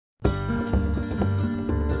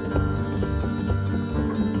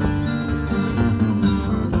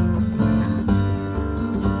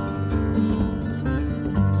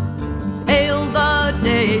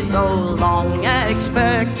so long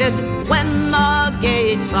expected, when the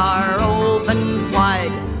gates are opened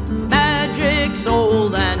wide. Magics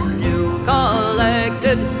old and new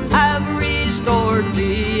collected have restored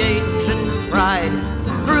the ancient pride.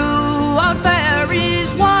 Throughout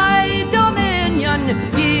Faery's wide dominion,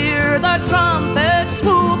 hear the trumpets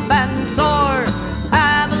swoop and soar.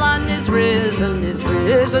 Avalon is risen, is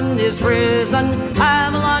risen, is risen.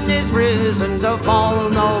 Avalon is risen to fall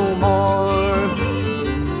no more.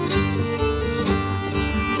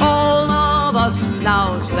 All of us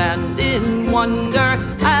now stand in wonder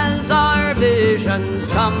as our visions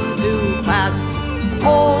come to pass.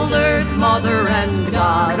 Old Earth Mother and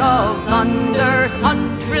God of Thunder,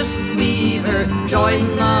 Huntress Weaver, join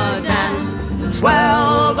the dance.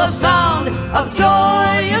 Swell the sound of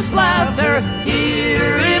joyous laughter,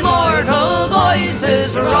 hear immortal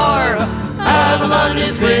voices roar. Avalon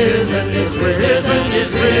is risen, is risen,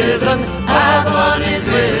 is risen. Avalon is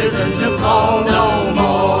risen to fall no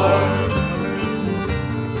more.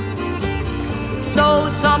 Though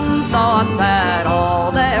some thought that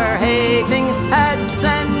all their hating had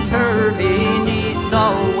sent her beneath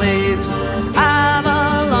the waves,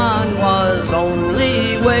 Avalon was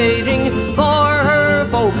only waiting, for her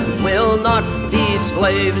folk will not be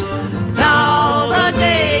slaves. Now the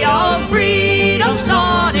day of freedom's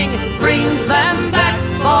dawning brings them back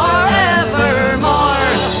forevermore.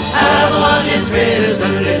 Avalon is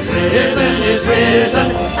risen, is risen, is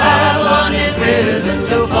risen. Avalon is risen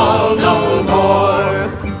to fall no more.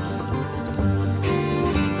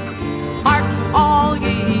 Hark all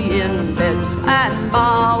ye in beds and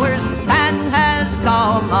bowers, Pan has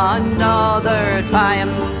come another time,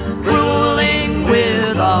 ruling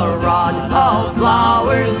with a rod of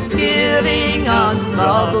flowers, giving us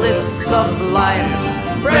the bliss sublime.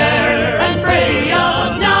 Prayer and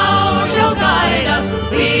Freya now shall guide us,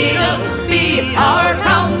 lead us, be our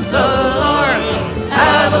counselor.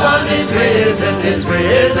 Avalon is risen, is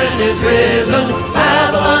risen, is risen.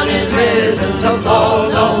 Avalon is risen to fall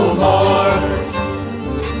no more.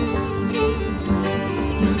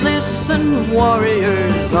 Listen,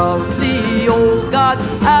 warriors of the old gods,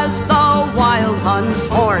 as the wild hunt's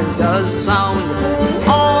horn does sound.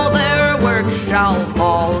 All their work shall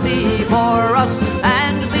fall before us,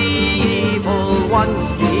 and the evil ones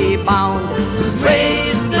be bound.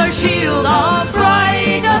 Raise the shield of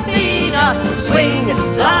bright Athena, swing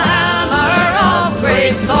the hammer of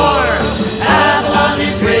great Thor. Avalon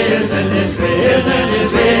is risen, is risen,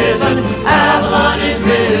 is risen. Avalon is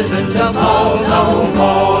risen to fall no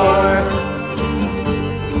more.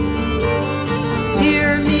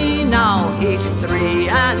 Hear me now, H3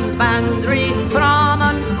 and Bandry,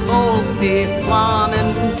 Brahman, Colby,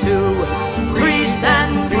 Flamen too. Priest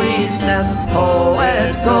and priestess,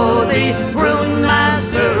 poet, Cody, rune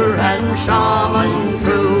master and shaman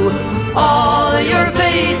true. All your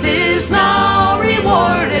faith is now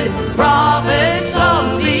rewarded, prophets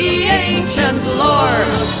of the ancient lore.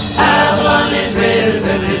 Avalon is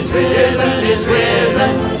risen, is risen, is risen.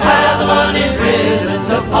 Avalon is risen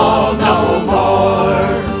to fall no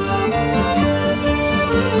more.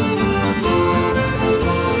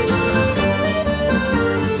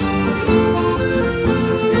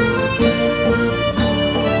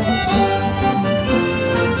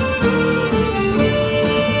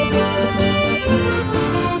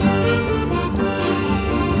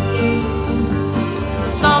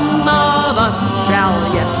 Some of us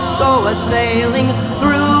shall yet go a-sailing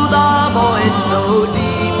through the void so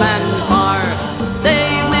deep and far.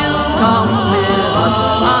 They will come with us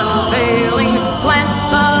unfailing, plant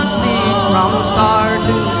the seeds from star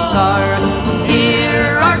to star.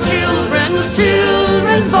 Hear our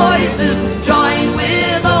children's voices